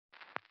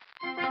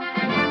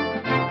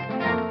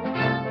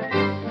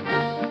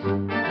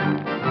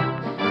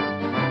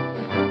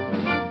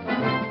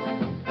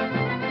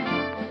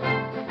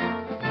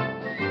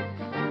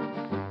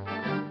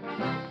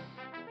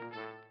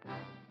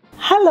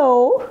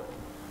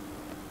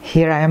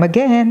Here I am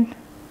again.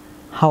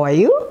 How are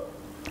you?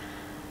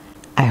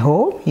 I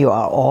hope you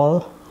are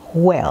all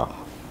well.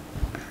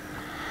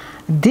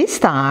 This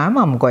time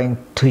I'm going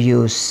to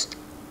use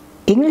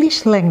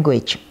English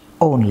language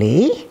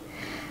only.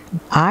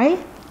 I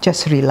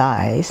just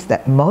realized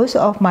that most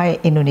of my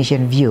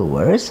Indonesian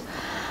viewers,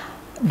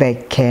 they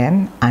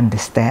can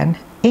understand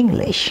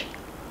English.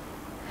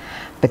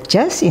 But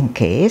just in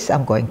case,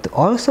 I'm going to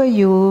also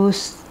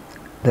use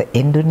the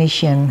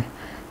Indonesian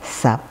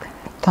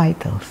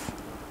subtitles.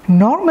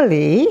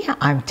 Normally,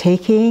 I'm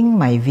taking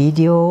my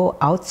video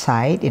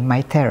outside in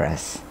my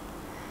terrace.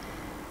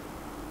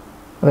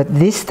 But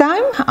this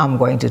time, I'm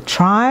going to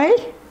try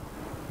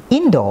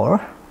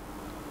indoor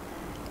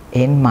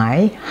in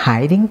my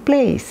hiding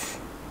place.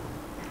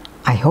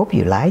 I hope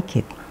you like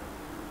it.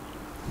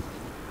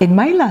 In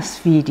my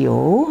last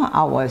video,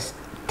 I was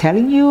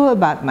telling you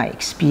about my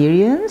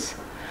experience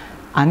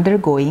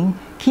undergoing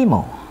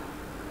chemo.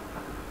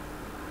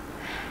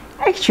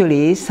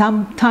 Actually,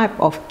 some type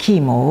of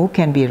chemo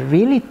can be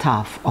really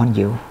tough on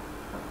you,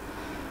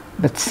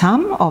 but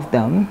some of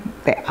them,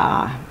 they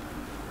are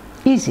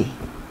easy.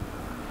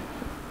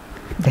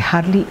 They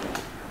hardly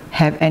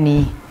have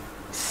any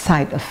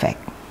side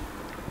effect.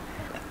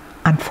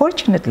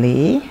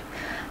 Unfortunately,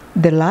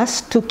 the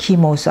last two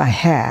chemos I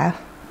have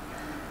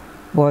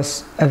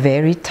was a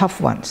very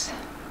tough ones.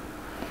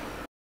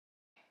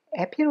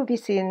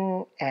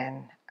 Epirubicin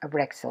and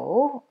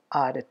Abraxane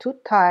are the two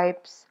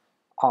types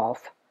of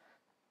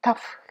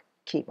tough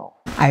chemo.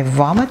 I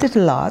vomited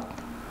a lot.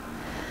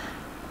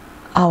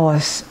 I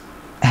was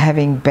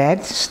having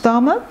bad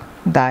stomach,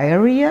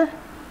 diarrhea.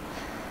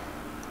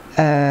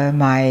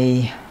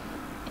 My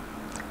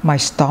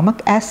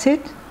stomach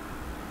acid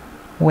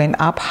went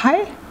up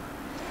high.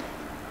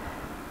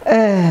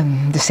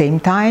 The same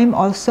time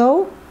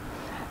also,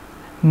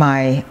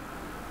 my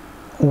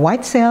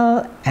white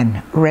cell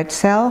and red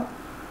cell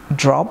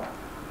dropped.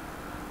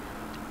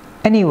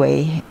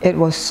 Anyway, it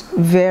was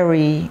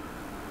very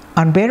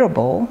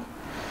unbearable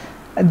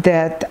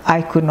that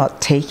I could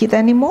not take it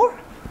anymore.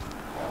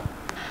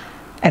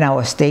 And I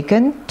was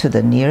taken to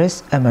the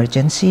nearest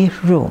emergency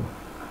room,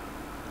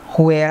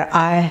 where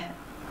I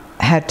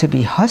had to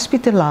be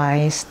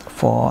hospitalized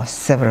for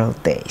several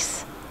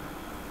days.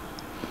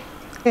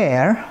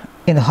 There,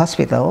 in the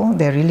hospital,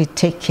 they really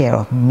take care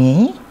of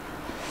me.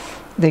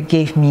 They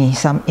gave me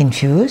some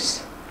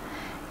infuse.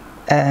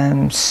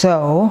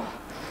 So,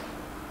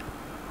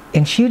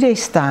 in a few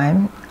days'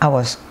 time, I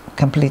was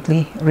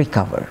completely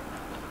recovered.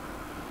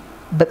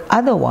 But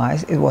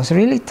otherwise, it was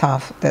really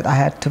tough that I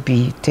had to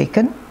be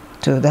taken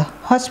to the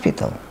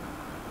hospital.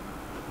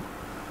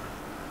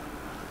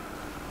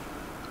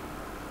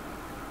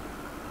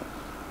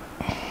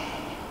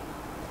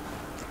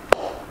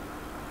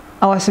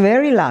 I was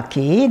very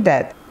lucky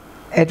that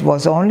it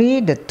was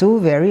only the two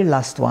very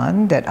last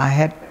one that I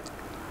had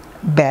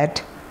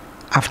bad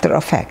after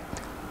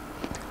effect.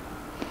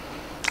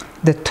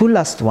 The two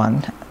last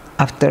one,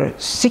 after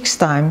 6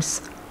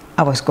 times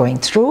I was going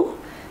through,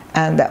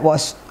 and that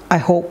was, I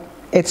hope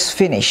it's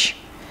finished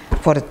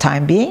for the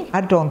time being.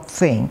 I don't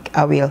think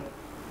I will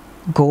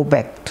go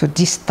back to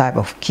this type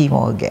of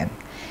chemo again,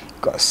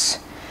 because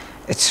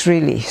it's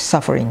really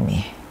suffering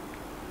me.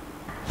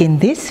 In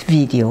this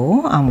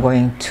video, I'm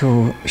going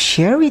to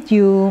share with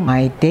you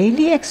my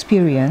daily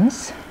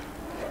experience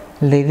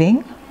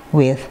living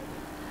with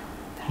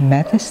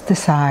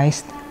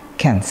metastasized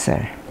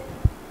cancer.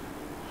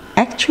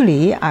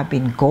 Actually, I've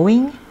been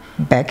going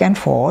back and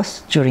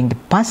forth during the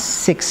past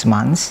 6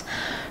 months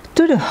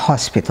to the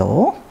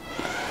hospital,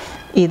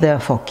 either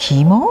for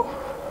chemo,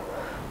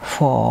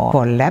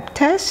 for lab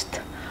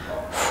test,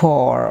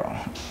 for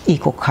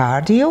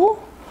echocardio,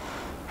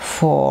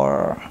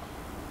 for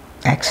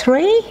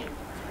X-ray,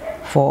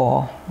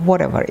 for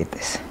whatever it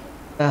is.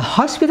 The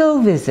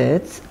hospital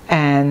visits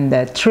and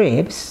the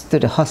trips to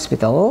the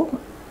hospital,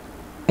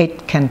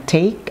 it can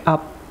take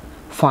up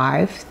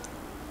 5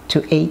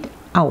 to 8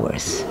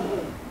 hours.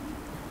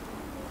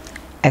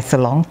 It's a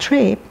long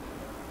trip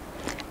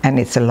and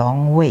it's a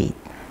long wait,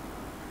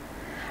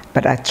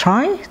 but I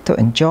try to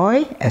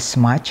enjoy as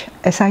much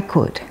as I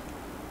could.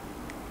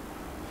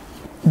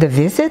 The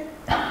visit,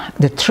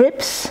 the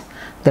trips,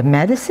 the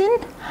medicine,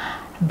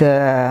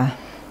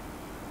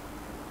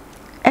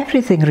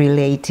 everything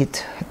related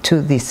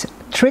to this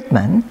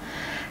treatment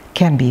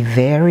can be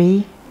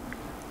very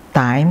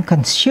time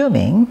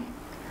consuming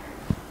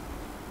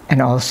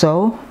and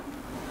also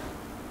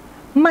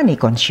money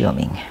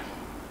consuming.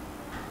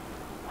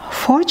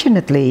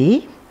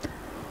 Fortunately,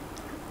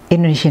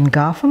 Indonesian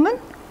government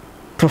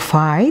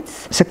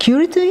provides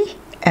security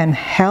and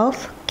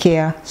health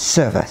care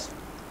service,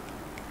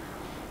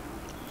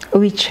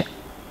 which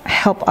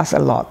help us a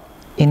lot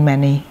in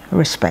many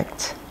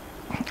respects.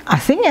 I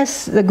think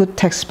as a good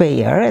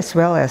taxpayer, as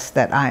well as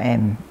that I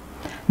am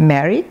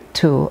married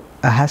to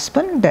a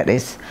husband that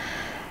is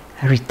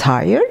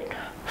retired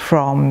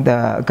from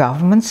the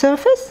government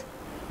service,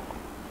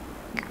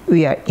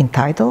 we are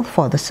entitled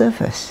for the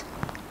service.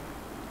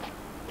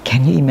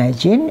 Can you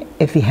imagine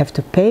if we have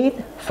to pay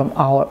it from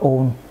our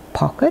own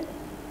pocket?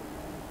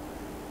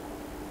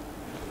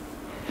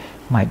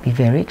 might be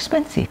very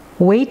expensive.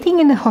 Waiting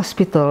in the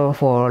hospital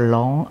for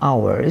long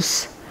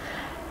hours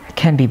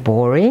can be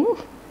boring,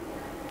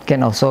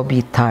 can also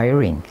be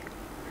tiring.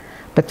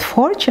 But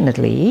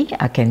fortunately,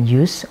 I can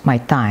use my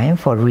time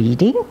for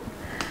reading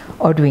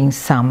or doing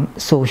some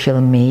social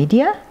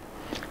media,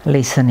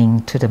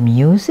 listening to the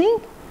music,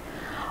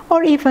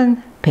 or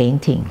even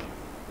painting.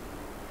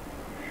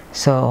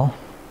 So,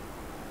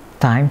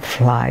 time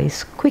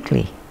flies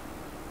quickly.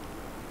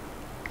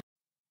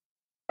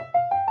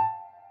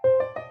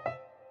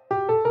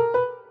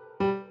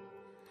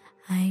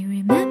 I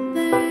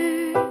remember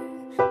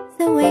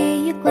the way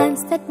you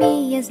glanced at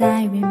me as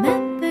I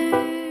remember.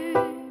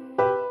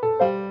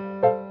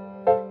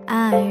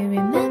 I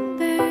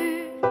remember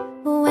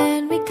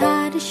when we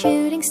caught a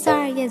shooting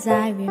star, yes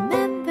I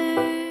remember.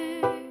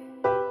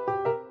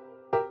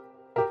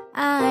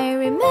 I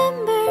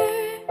remember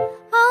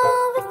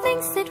all the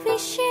things that we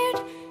shared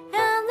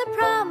and the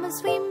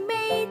promise we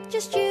made,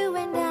 just you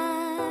and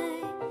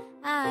I.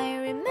 I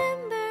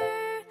remember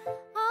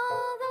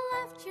all the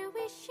laughter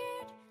we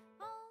shared.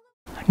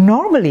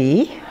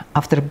 Normally,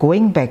 after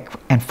going back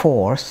and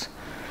forth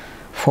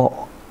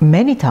for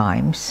many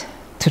times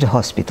to the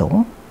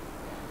hospital,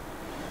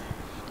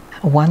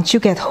 once you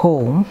get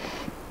home,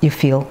 you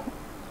feel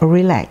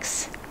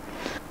relaxed.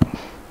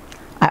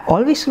 I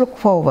always look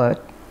forward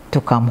to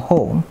come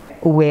home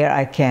where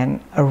I can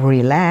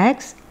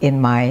relax in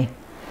my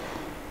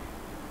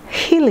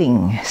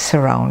healing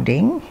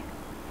surrounding.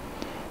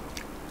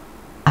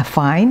 I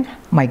find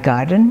my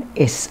garden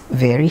is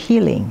very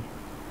healing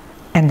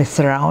and the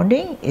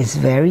surrounding is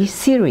very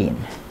serene.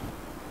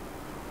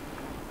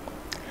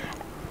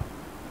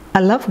 I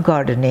love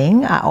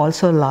gardening. I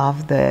also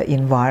love the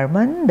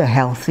environment, the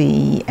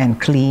healthy and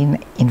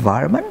clean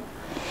environment.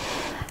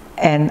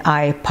 And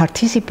I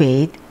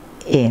participate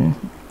in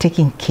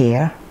taking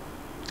care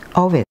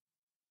of it.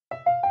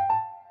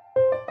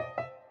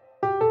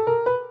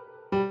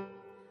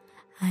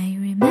 I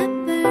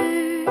remember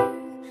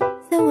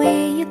the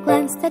way you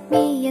glanced at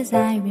me as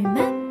I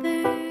remember.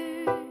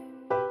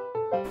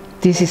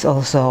 This is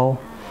also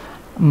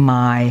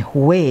my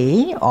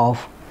way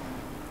of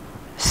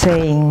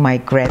saying my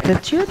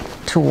gratitude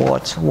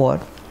towards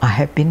what I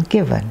have been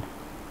given.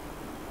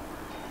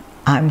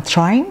 I'm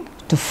trying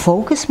to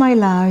focus my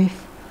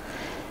life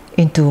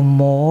into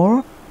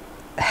more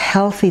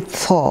healthy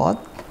thought,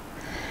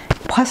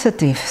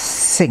 positive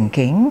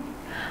thinking,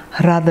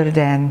 rather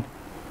than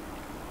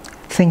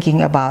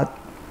thinking about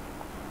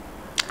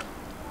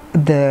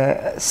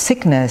the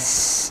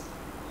sickness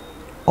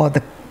or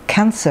the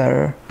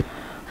cancer,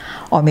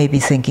 or maybe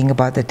thinking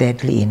about the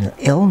deadly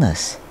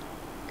illness.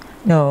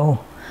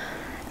 No,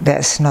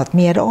 that's not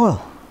me at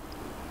all.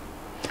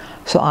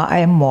 So I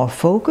am more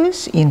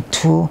focused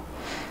into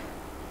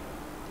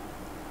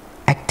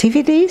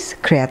activities,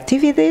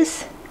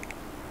 creativities,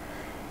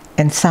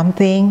 and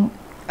something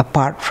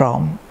apart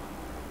from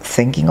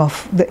thinking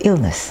of the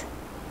illness.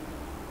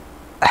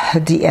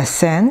 The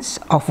essence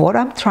of what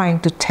I'm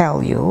trying to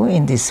tell you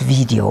in this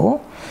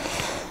video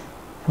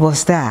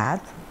was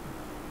that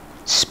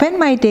spend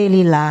my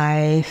daily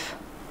life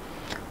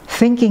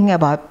thinking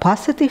about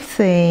positive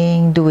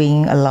things,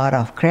 doing a lot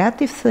of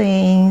creative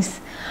things,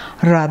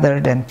 rather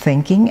than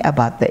thinking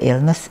about the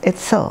illness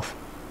itself.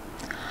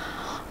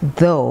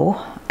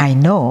 Though I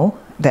know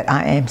that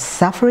I am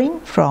suffering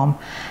from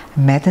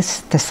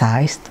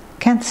metastasized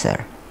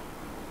cancer,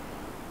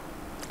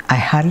 I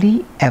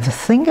hardly ever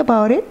think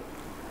about it.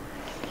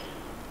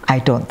 I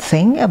don't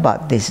think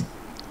about this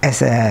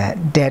as a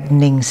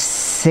deadening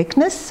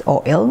sickness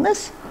or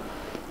illness.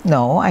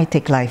 No, I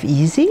take life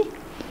easy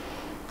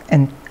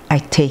and I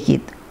take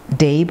it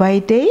day by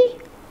day,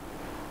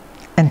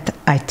 and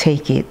I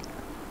take it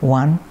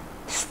one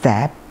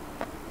step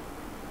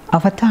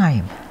at a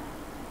time.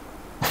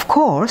 Of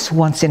course,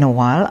 once in a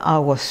while I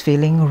was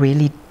feeling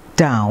really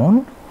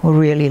down,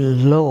 really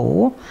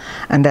low,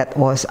 and that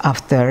was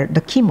after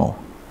the chemo,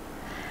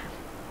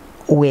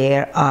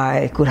 where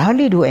I could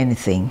hardly do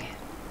anything.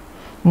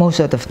 Most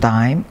of the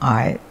time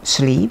I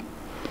sleep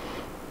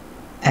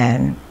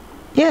and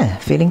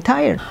feeling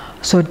tired.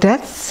 So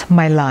that's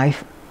my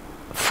life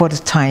for the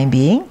time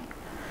being.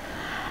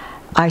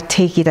 I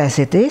take it as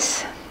it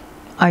is.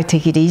 I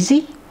take it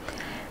easy,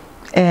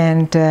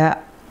 and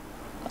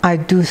I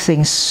do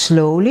things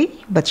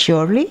slowly but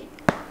surely.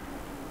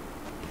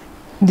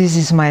 This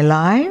is my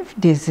life.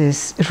 This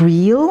is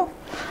real,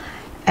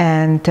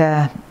 and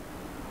there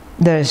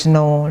is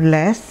no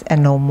less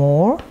and no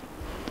more.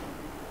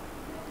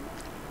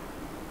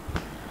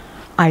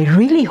 I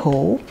really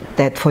hope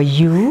that for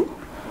you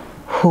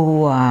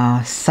who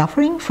are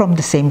suffering from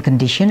the same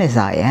condition as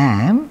I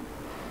am,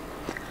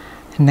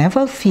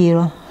 never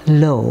feel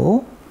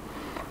low,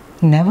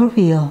 never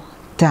feel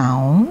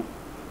down.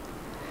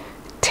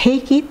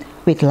 Take it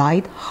with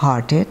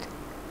light-hearted,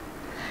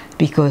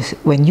 because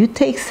when you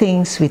take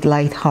things with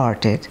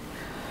light-hearted,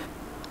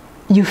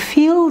 you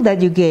feel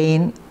that you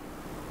gain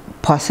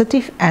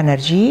positive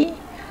energy.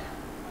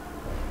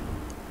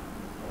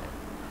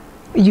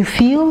 You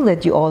feel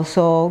that you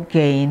also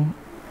gain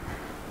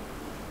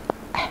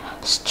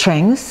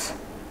strength,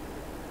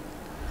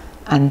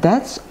 and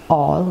that's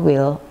all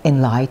will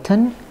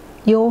enlighten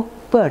your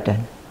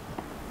burden.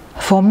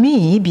 For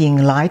me, being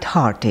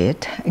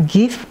light-hearted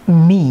gives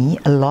me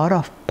a lot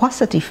of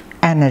positive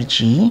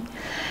energy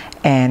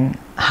and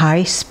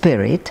high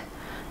spirit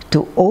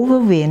to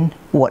overwin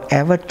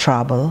whatever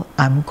trouble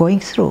I'm going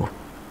through.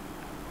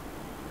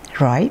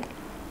 Right?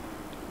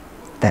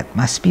 That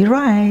must be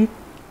right.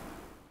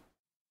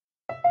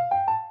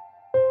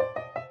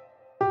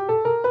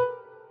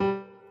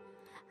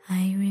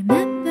 I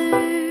remember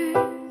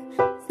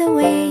the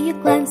way you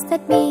glanced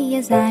at me,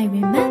 as I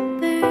remember.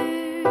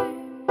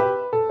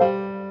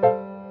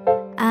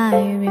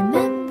 I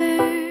remember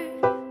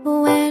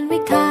when we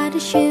caught a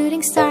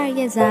shooting star,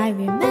 yes, I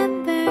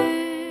remember.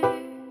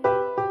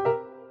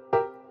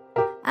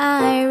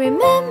 I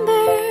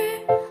remember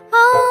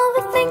all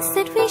the things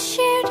that we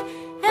shared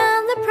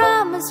and the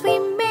promise we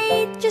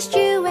made, just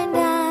you and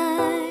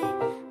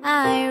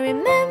I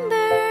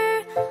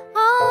remember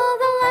all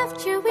the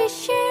laughter we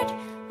shared,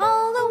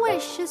 all the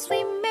wishes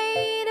we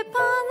made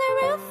upon the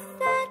roof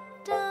that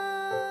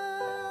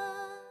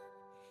dawn.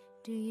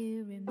 Do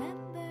you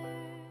remember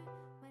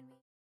when we...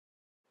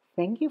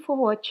 Thank you for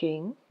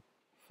watching.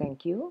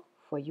 Thank you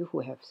for you who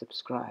have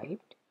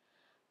subscribed.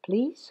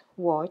 Please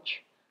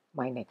watch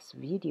my next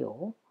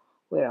video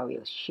where I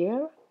will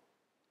share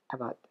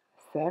about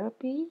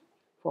therapy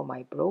for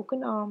my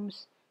broken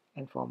arms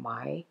and for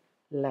my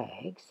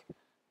legs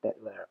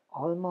that were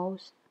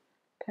almost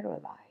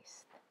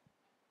paralyzed.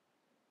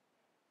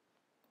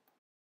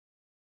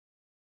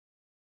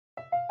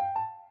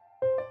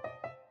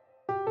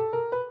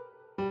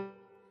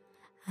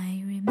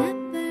 I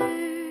remember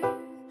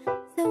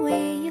the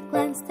way you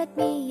glanced at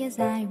me, as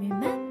I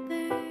remember.